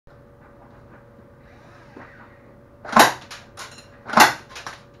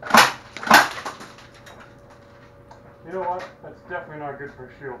definitely not good for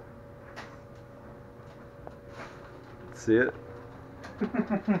a shield. See it?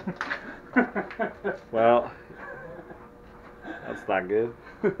 Well, that's not good.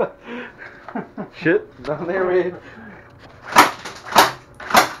 Shit, down there, Wade.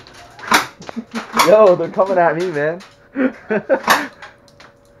 Yo, they're coming at me, man.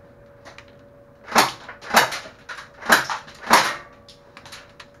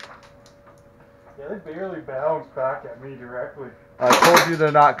 Yeah, they barely bounce back at me directly. I told you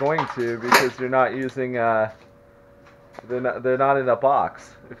they're not going to because you're not using. They're not in a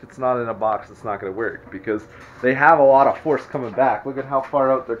box. If it's not in a box, it's not going to work because they have a lot of force coming back. Look at how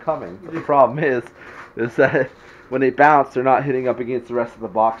far out they're coming. But the problem is that when they bounce, they're not hitting up against the rest of the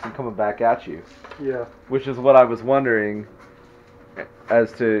box and coming back at you. Yeah. Which is what I was wondering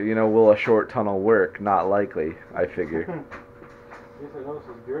as to, you know, will a short tunnel work? Not likely, I figure. I guess I know this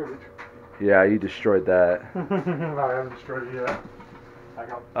is garbage. Yeah, you destroyed that. I haven't destroyed it yet. I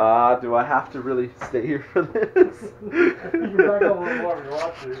got... do I have to really stay here for this? You can back up a little more if you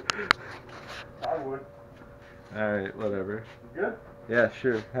want to. I would. Alright, whatever. You good? Yeah,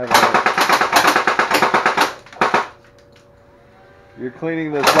 sure. Have at it. You're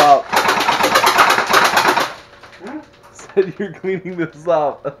cleaning this up. Hmm? Said you're cleaning this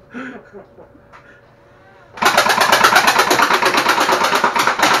up.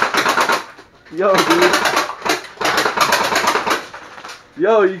 Yo, dude.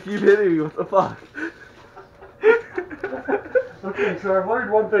 Yo, you keep hitting me. What the fuck? Okay, so I've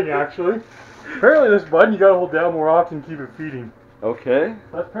learned one thing actually. Apparently this button you gotta hold down more often to keep it feeding. Okay.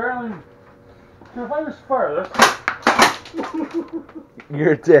 But apparently, so if I just fire this.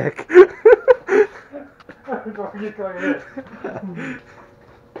 You're a dick. Don't forget coming in.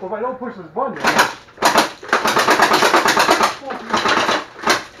 But if I don't push this button,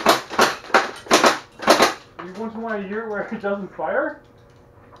 once in a while you hear it where it doesn't fire.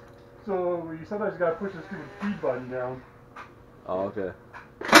 So you sometimes gotta push this stupid feed button down. Oh, okay.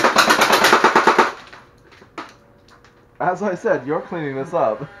 As I said, you're cleaning this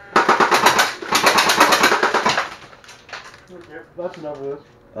up. Okay, that's enough of this.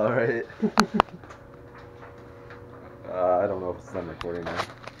 Alright. I don't know if it's done recording now.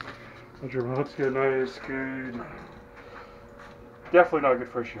 Let's get nice, good. Definitely not good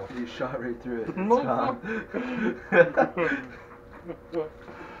for a shield. You shot right through it. It's No. gone.